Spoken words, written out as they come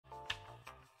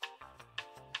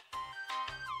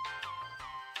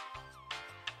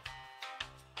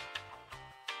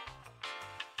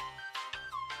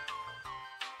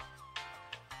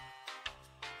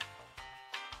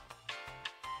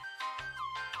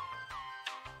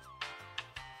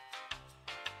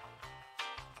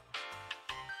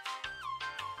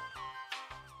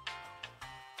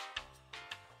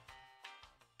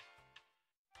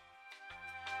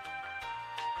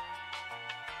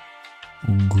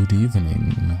Good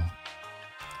evening,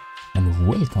 and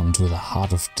welcome to the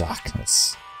Heart of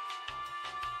Darkness.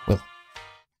 Well,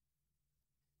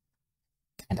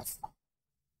 kind of.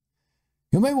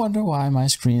 You may wonder why my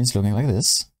screen is looking like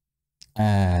this.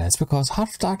 It's because Heart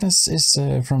of Darkness is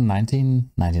from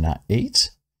 1998. It's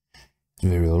a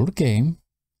very old game,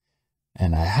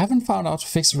 and I haven't found out to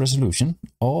fix the resolution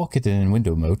or get it in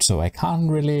window mode, so I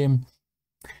can't really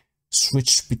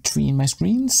switch between my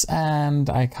screens, and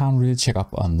I can't really check up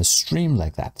on the stream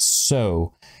like that.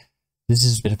 So this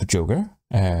is a bit of a joker,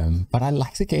 but I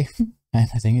like the game, and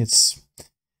I think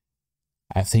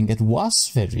it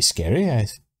was very scary. I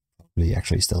probably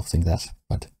actually still think that,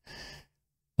 but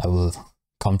I will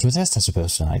come to a test, I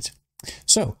suppose, tonight.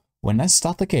 So when I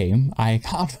start the game, I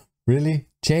can't really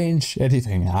change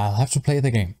anything. I'll have to play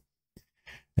the game.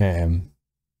 So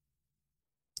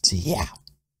yeah.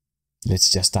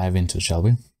 Let's just dive into it, shall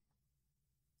we?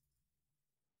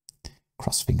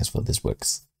 Cross fingers for this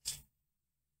works.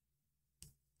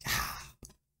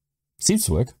 Seems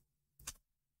to work.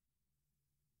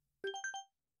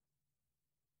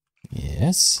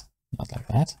 Yes, not like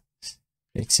that.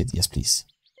 Exit, yes please.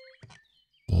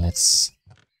 Let's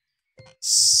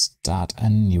start a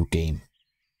new game.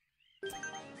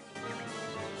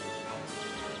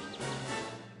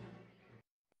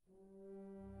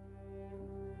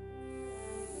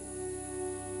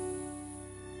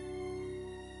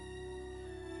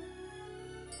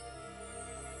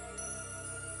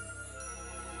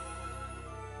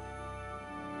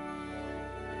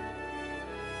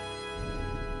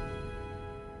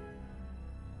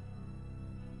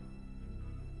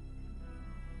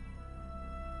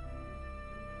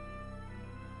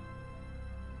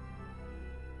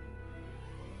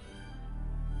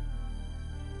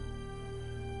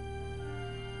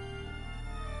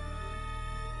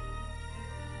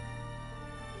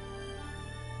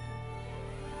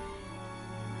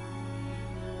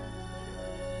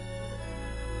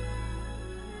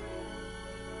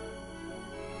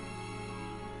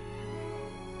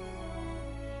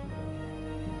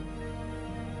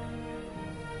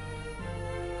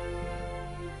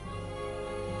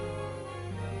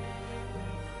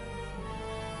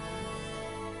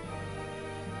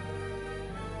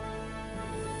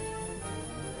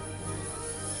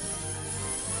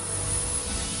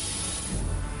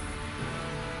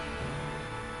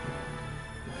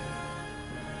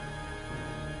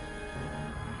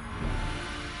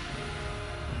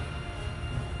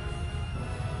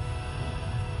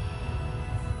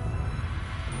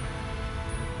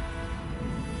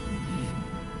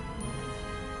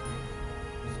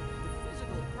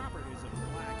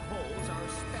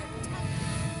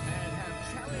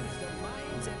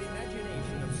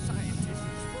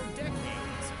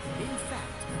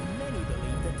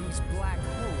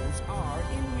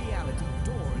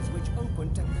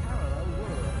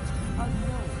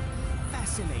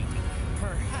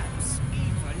 Perhaps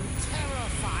even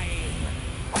terrifying.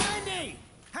 Andy!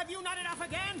 Have you not enough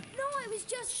again? No, I was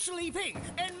just sleeping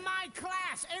in my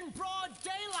class in broad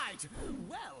daylight.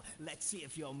 Well, let's see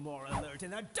if you're more alert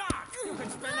in the dark. You can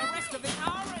spend the rest of the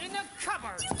hour in the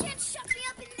cupboard. You can't shut me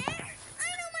up in there. I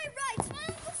know my rights. My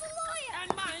uncle's a lawyer.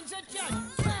 And mine's a judge.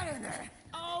 Get in there.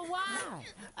 Oh, wow.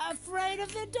 Afraid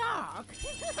of the dark?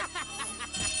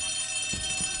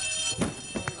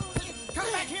 Come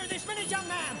back here this minute, young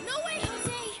man! No way,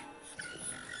 Jose!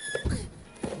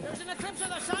 There's an eclipse of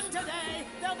the sun today!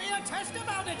 There'll be a test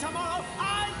about it tomorrow!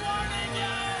 I'm warning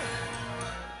you!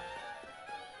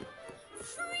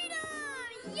 Freedom!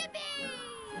 Yippee!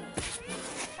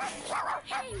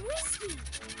 Hey, Whisky!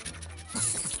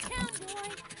 Cowboy!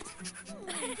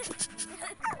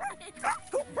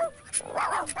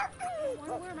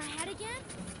 Wanna wear my hat again?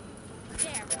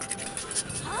 There.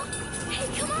 Huh? Hey,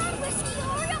 come on, Whisky!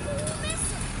 Hurry up or we'll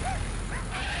miss it!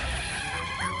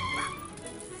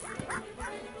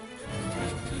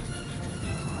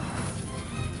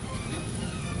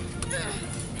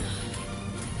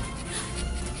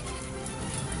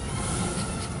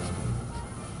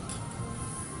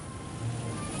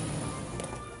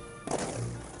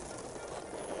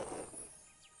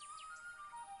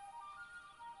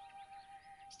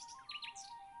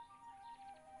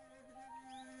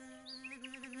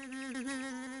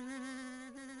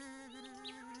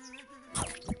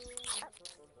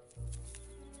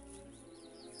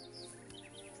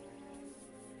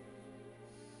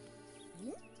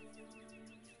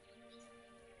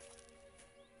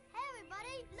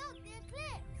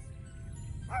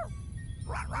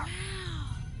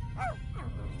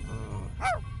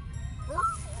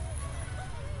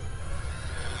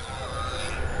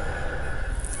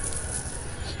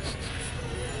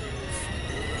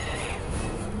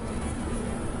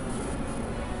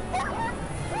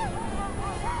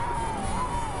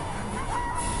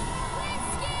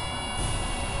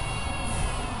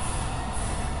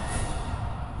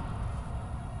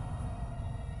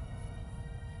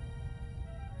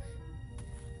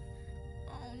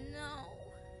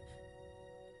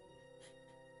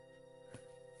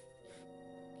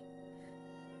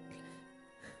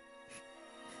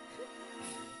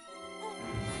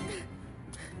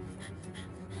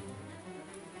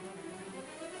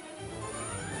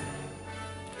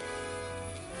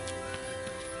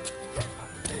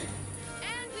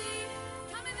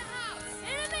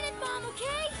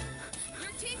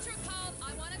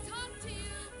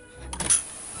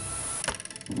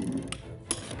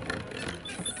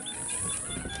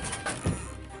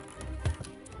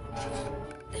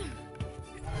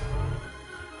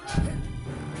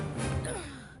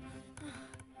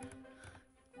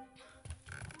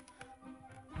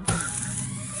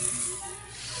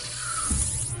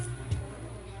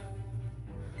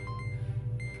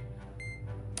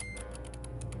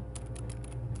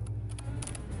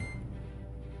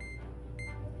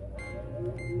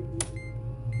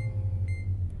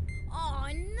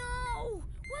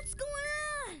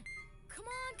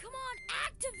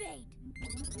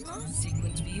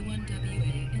 Sequence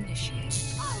B1WA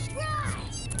initiated.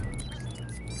 Alright!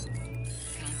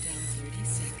 Countdown 30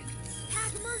 seconds.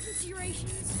 Pack emergency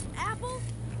rations, apple,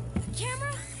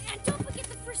 camera, and don't forget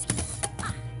the friskies.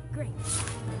 Ah, great.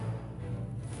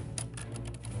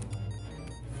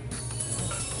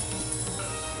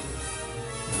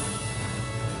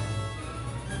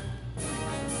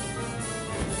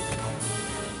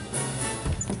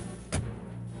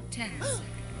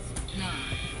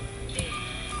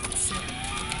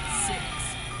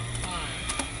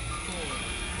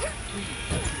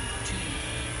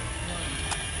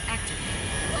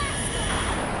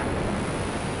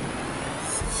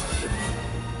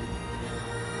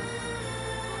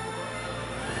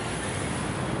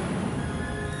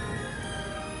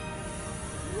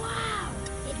 Wow,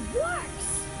 it works!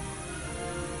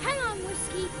 Hang on,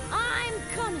 Whisky, I'm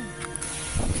coming.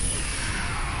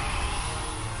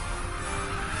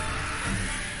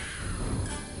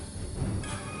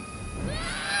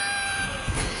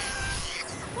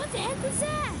 What the heck was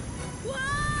that?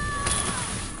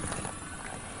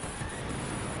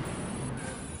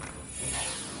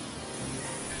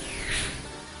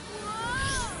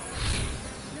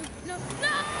 No,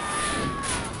 no!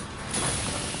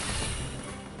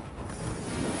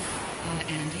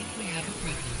 Andy, we have a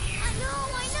problem here. I know!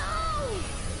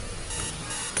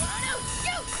 Oh, no,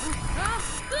 shoot!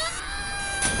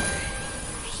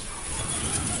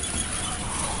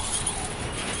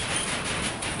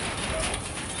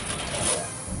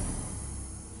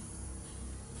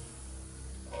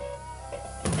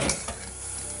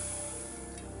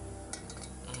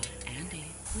 Andy,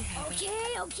 we have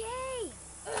Okay.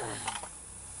 Ugh.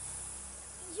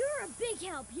 You're a big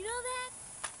help, you know that?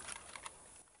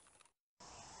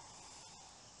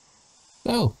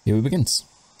 So, here we begins.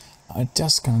 I'm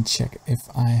just gonna check if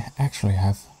I actually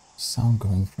have sound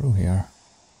going through here.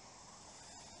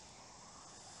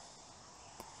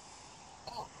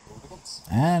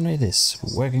 And it is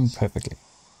working perfectly.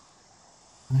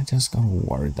 I just got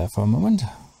worried there for a moment.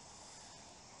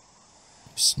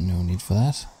 There's no need for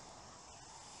that.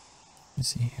 Let's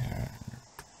see here.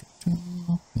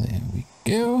 There we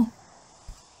go.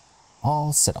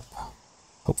 All set up.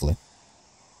 Hopefully.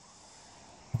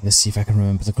 Let's see if I can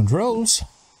remember the controls.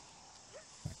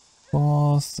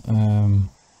 Fourth,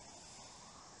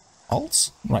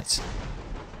 Alt? Right.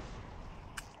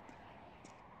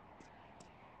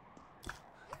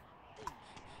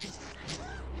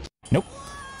 Nope.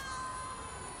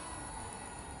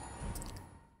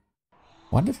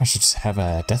 Wonder if I should have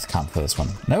a death count for this one.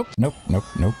 Nope.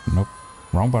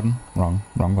 Wrong button. Wrong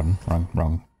button.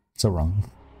 Wrong. So wrong.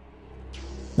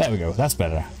 There we go. That's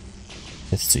better.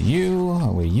 It's to you,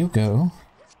 where you go.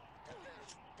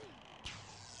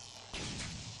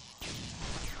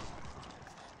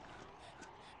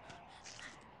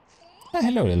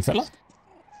 Hello, little fella.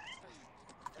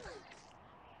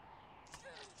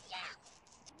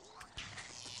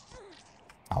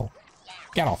 Ow.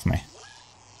 Get off me.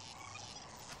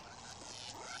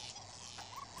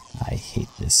 I hate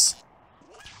this.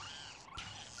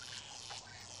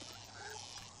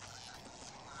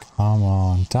 Come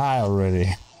on, die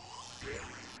already.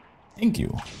 Thank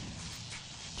you.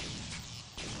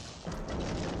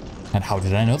 And how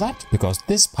did I know that? Because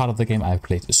this part of the game I've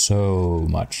played so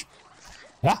much.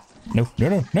 Ah! No.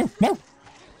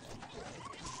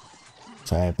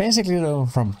 So I basically know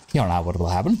from here on out what will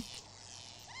happen.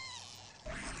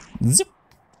 Zip!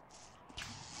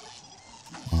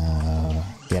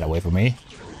 Get away from me.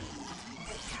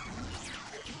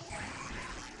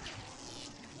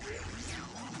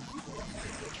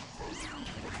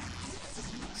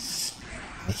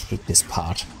 I hate this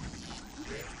part.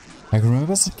 I can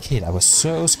remember as a kid, I was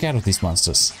so scared of these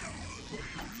monsters.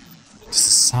 Just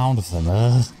the sound of them.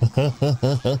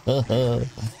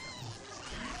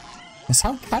 They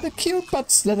sound kind of cute, but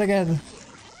then again,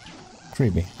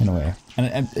 creepy in a way.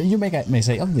 And you may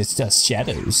say, oh, it's just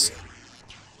shadows.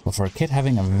 But for a kid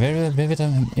having a very vivid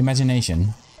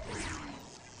imagination,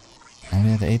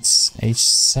 only at age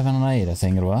 7 or 8, I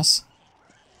think it was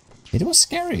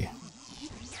scary.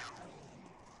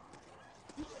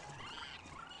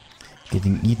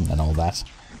 Getting eaten and all that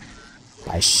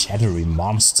by shadowy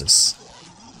monsters.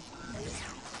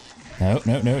 No.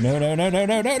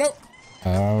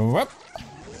 Whoop.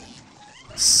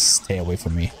 Stay away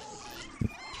from me.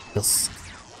 Ugh.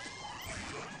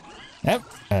 Nope.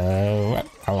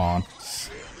 Come on.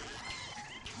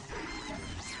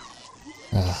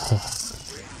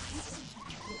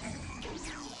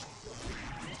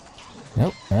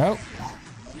 Nope.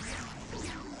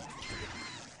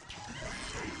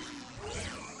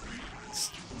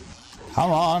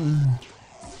 Come on.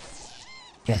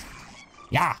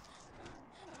 Yeah.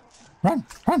 Run,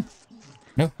 run.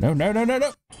 No, no, no, no, no,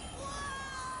 no.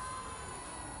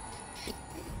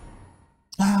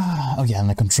 Ah, oh yeah, and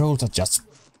the controls are just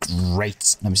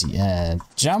great. Let me see.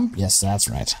 Jump. Yes, that's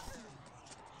right.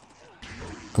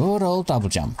 Good old double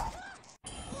jump.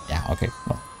 Yeah, okay.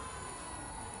 Well.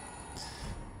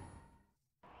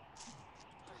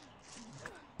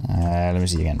 Let me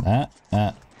see again.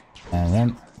 And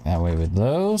then away with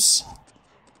those.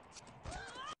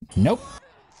 Nope.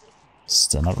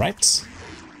 Still not right.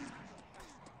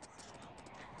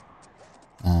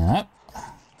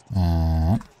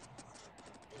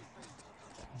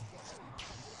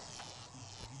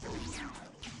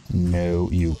 No,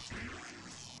 you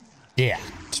dare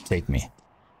to take me.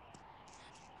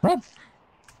 Run.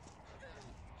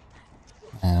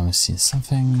 Let me see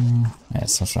something.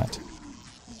 Yes, that's right.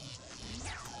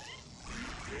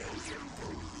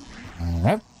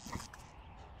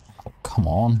 Oh, come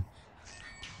on.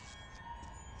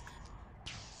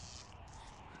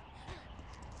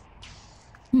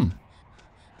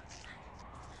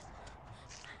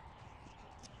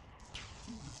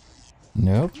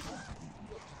 Nope.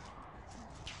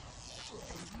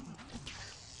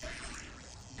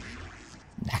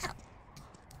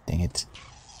 Dang it.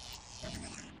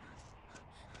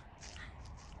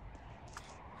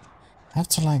 I have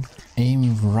to like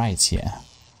aim right here.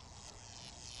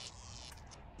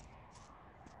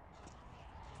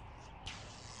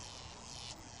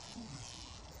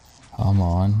 Come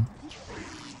on.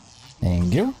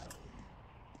 Thank you.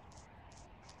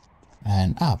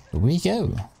 And up we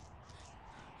go.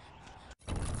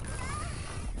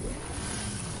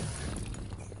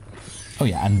 Oh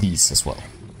yeah, and these as well.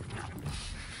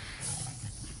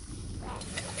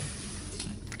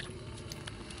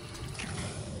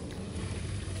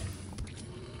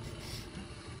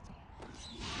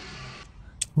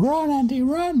 Run, Andy,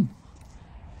 run!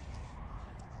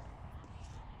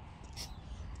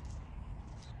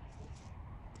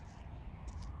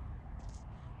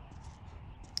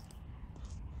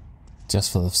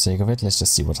 Just for the sake of it, let's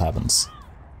just see what happens.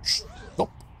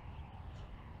 Stop.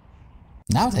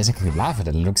 Nowadays I can laugh at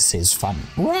it and look to say it's fun.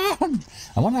 Run!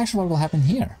 I wonder actually what will happen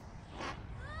here.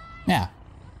 Yeah.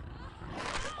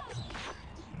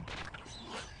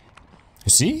 You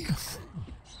see?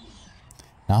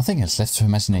 Nothing is left to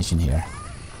imagination here.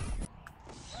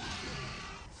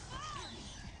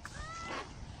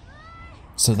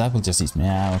 So that will just eat me.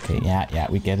 Yeah, okay.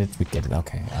 Yeah, we get it. We get it.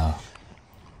 Okay. Oh.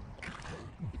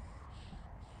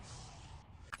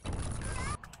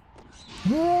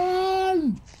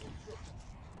 Run!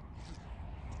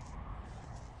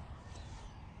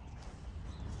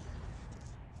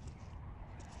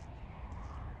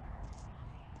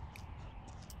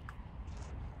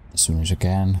 As soon as you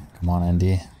can. Come on,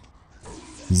 Andy.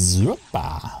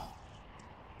 Zoopa!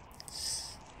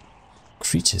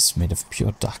 Creatures made of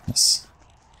pure darkness.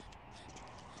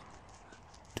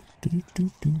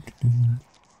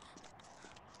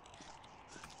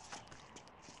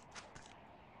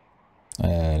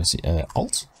 Let's see.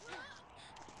 Alt?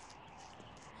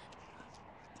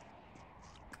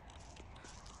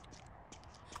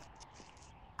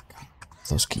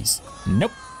 Those keys.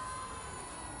 Nope.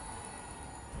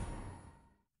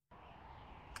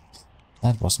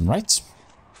 That wasn't right.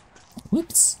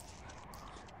 Whoops.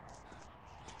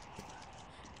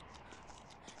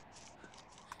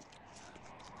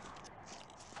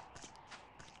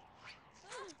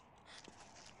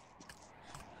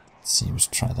 Let's see, let's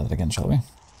try that again, shall we?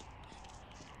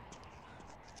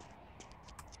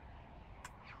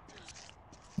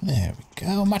 There we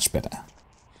go, much better.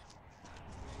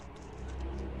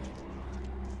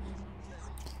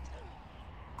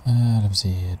 Let me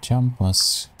see, jump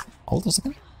was hold a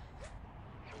second.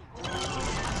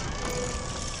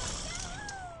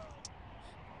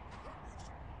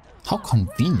 How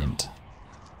convenient.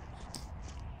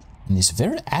 And he's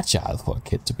very agile for a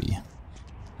kid to be.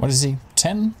 What is he,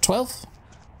 10, 12?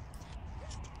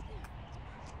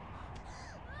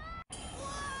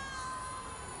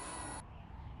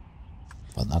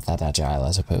 But not that agile,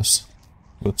 I suppose.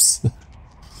 Whoops.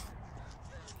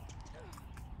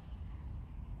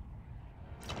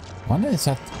 Wonder if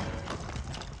that...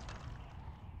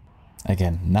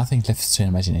 Again, nothing left to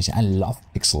imagination. I love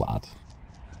pixel art.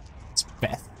 It's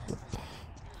best.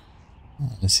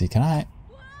 Let's see, can I...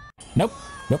 Nope,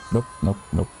 nope, nope, nope,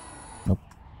 nope, nope.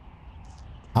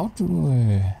 How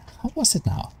do... how was it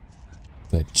now?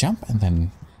 Do I jump and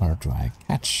then... or do I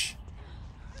catch?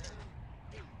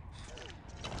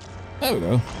 There we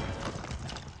go.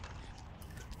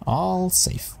 All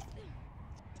safe.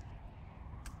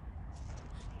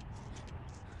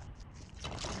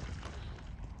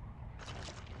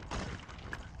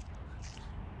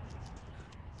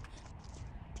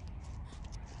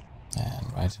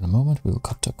 Alright, in a moment we will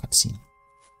cut to a cutscene.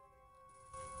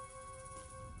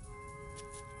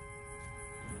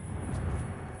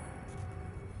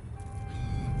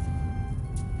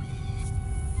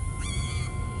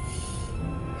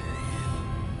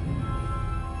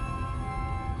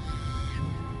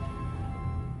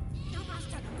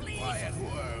 Quiet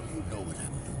worm, you know what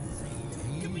I'm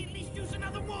doing. Can we at least use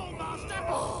another wall, Master?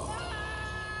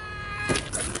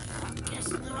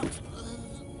 Guess not.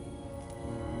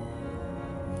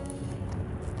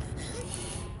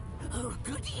 Oh,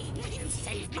 goody! You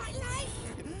saved my life!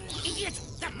 Idiot!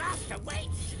 The Master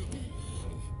waits!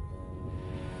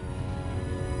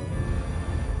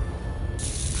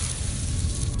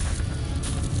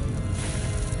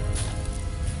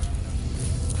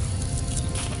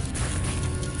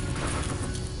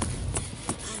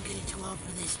 I'm getting too old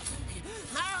for this.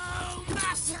 Oh,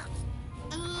 Master!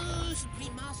 Oh,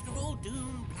 Supreme Master, all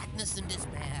doom, blackness, and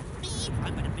despair. Me,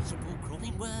 I'm but a miserable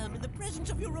crawling worm in the presence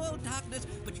of your royal darkness,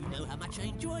 but you know how much I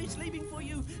enjoy slaving for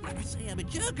you. I could say I'm a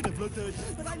jerk and a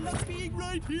bloodthirst, but I love being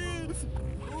right here.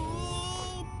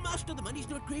 Oh, Master, the money's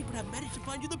not great, but I've managed to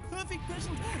find you the perfect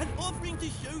present, an offering to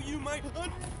show you my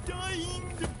undying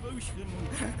devotion.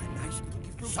 A nice little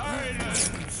gift from...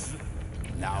 Silence!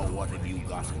 Now what have you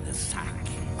got in the sack?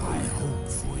 I hope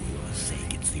for your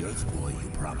sake it's the Earth Boy you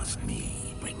promised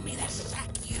me. Bring me the sack,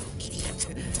 you idiot.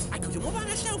 I could do all by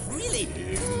myself, really.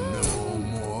 No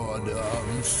more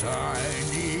dumb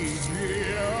signing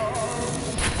here.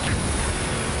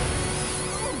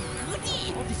 Oh,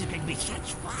 goody! Oh, this is going to be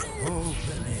such fun.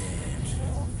 Open it.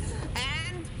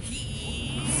 And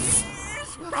here's...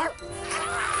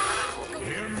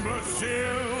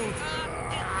 Imbecile!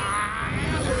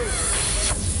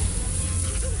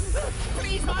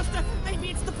 Please, Master, maybe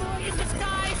it's the boy in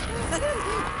disguise. Oh,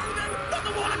 no, not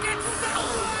the wall again.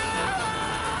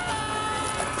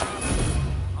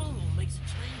 Oh, makes a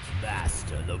change.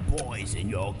 Master, the boy's in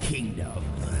your kingdom.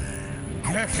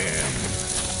 Get him!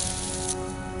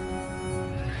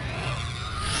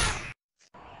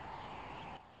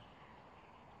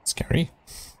 Scary.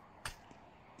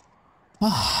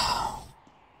 Ah.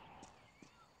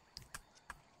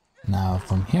 Now,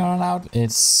 from here on out,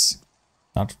 it's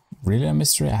not really a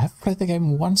mystery. I have played the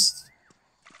game once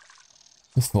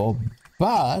before,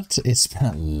 but it's been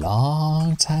a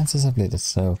long time since I played it,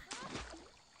 so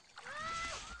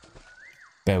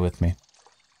bear with me.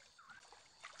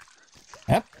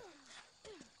 Yep.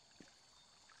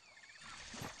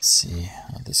 Let's see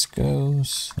how this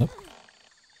goes. Nope.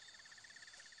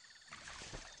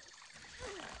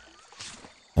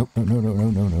 Nope,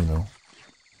 no.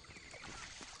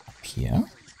 Up here.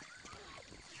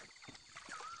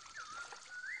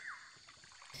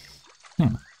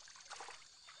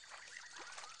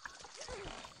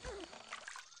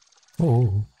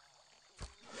 Oh.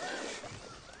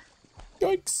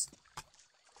 Yikes.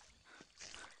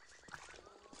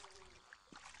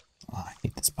 Oh, I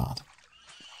hate this part.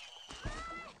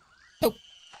 Oh.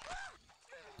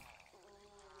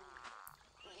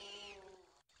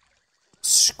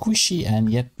 Squishy and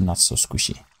yet not so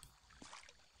squishy.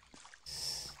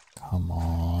 Come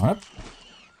on up.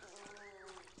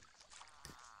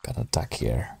 Got a duck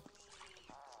here.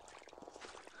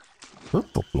 Bloop,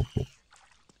 bloop, bloop, bloop.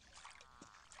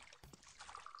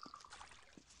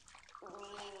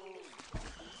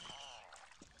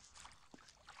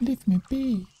 Leave me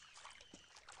be.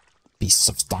 Beasts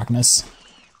of darkness.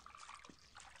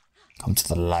 Come to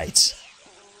the light.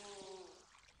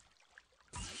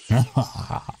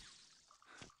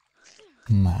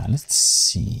 Let's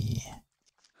see.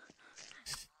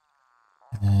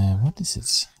 What is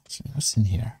it? What's in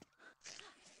here?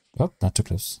 Oh, not too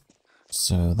close.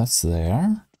 So that's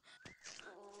there.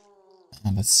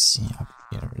 And let's see, up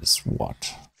here is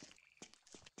what?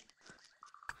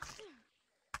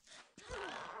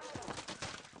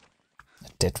 A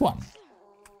dead one.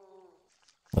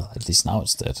 Well, at least now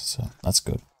it's dead, so that's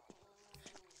good.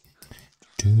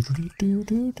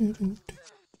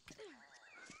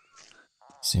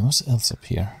 See what's else up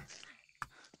here.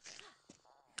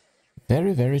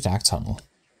 Very, very dark tunnel.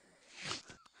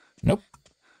 Nope.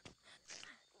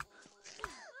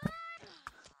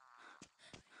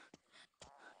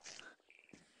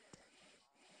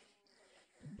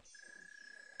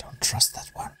 Don't trust that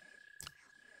one.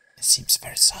 It seems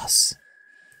very sus.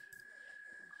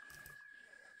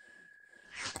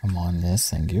 Come on, yes,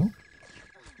 thank you.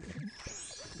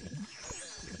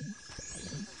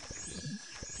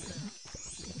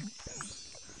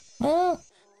 Ah!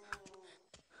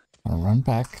 I'll run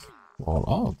back, wall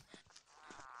up,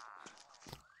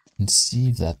 and see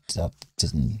if that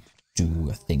didn't do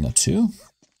a thing or two.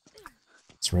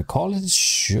 As I recall, it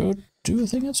should do a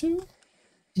thing or two?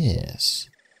 Yes.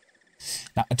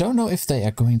 Now, I don't know if they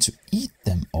are going to eat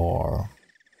them or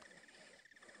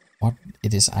what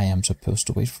it is I am supposed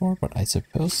to wait for, but I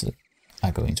suppose they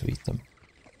are going to eat them.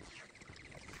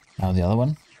 Now the other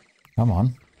one. Come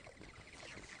on.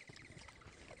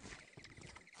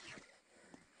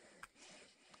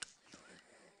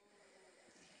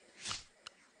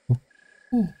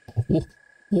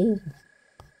 Oh.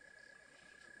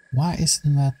 Why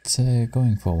isn't that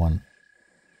going for one?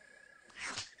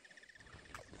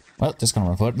 Well, just gonna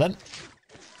run for it then.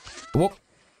 Whoop.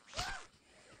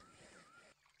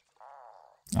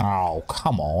 Oh,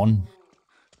 come on.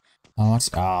 How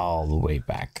much? All the way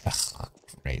back. Ugh,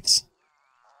 great.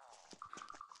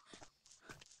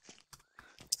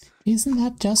 Isn't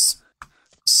that just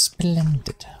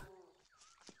splendid?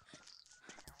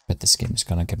 Bet this game is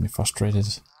gonna get me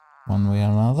frustrated one way or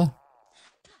another.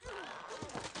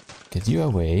 Get you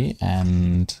away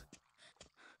and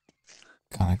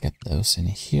gonna get those in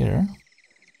here.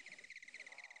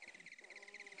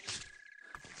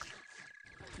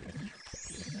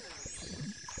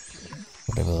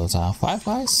 Whatever those are,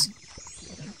 fireflies.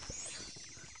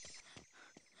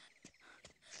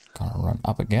 Gonna run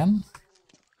up again.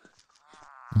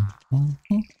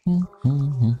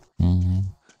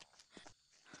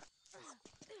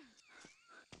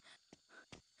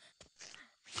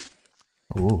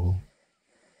 Ooh.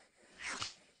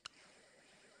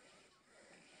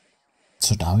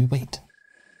 So now we wait.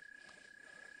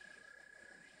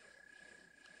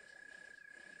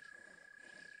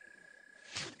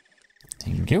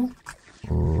 Thank you.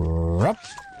 Rup.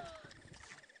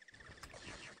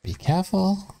 Be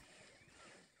careful.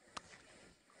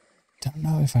 Don't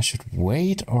know if I should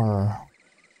wait or...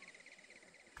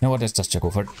 You know what, let's just go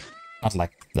for it. Not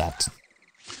like that.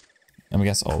 Let me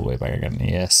guess all the way back again.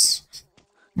 Yes.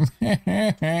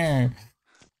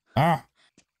 Ah.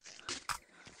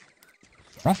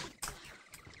 Run.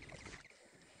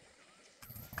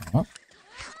 Oh.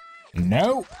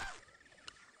 No.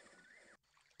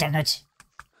 Dang it.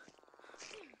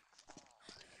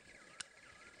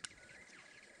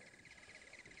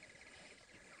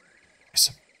 I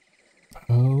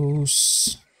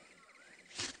suppose.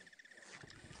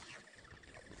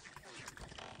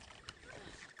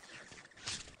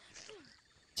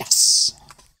 Yes.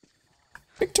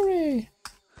 Victory.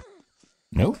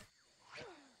 No.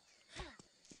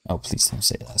 Oh, please don't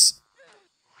say this.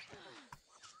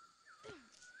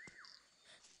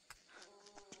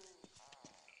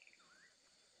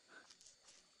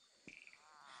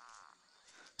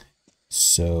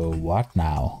 So what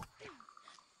now?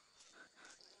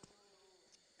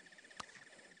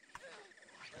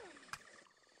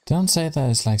 Don't say that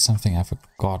it's like something I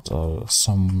forgot or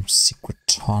some secret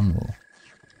tunnel.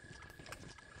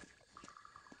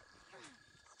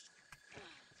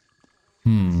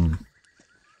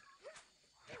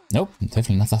 Nope,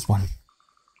 definitely not that one.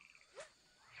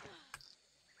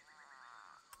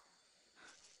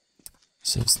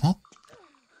 So it's not...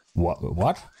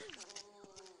 What?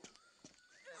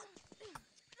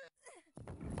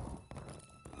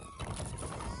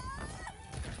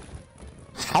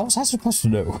 How was I supposed to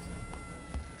know?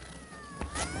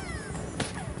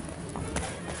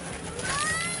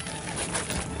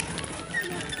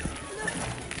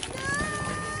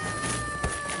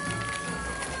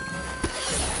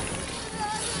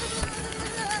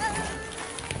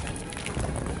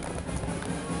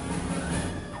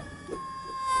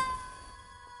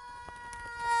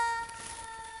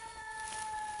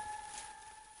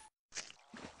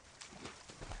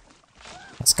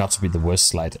 That's got to be the worst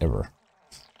slide ever.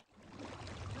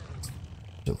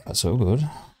 So far, so good.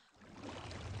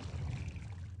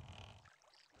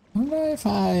 I wonder if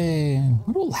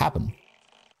what will happen?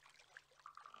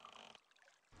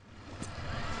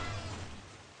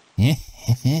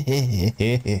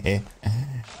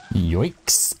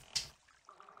 Yoicks.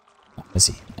 Let's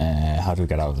see. How do we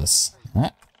get out of this?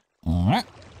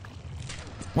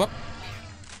 Whoop.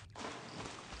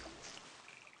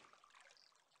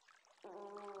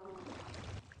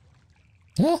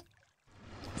 Ah.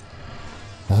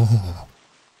 Ugh.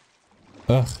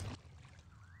 Ugh.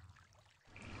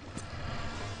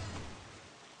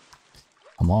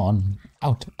 Come on.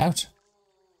 Out, out.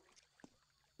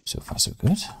 So far, so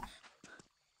good.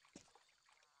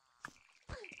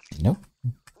 Nope.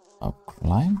 Oh,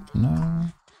 climb? No.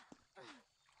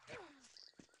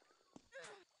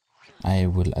 I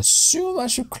will assume I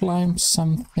should climb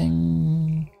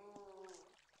something.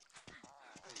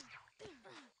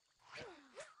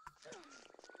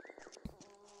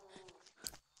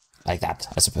 Like that,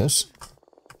 I suppose.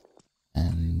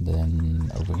 And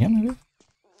then over here maybe?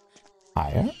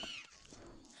 Higher?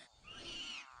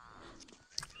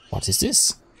 What is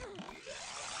this?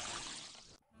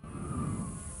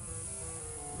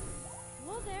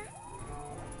 Hello there.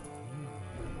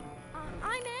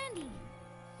 I'm Andy.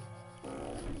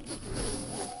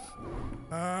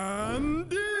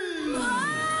 Andy!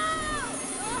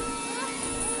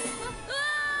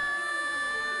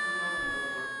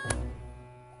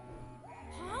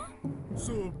 Huh?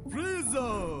 Surprise!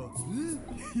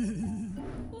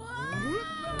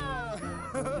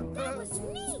 That was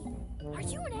neat. Are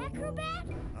you an acrobat?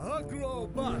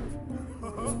 Acrobat!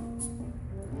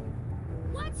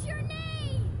 What's your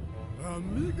name?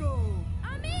 Amigo!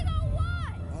 Amigo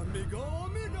what? Amigo,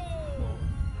 amigo!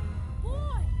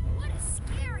 Boy, what a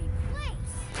scary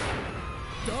place.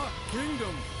 Dark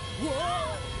Kingdom!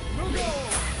 Whoa! No go!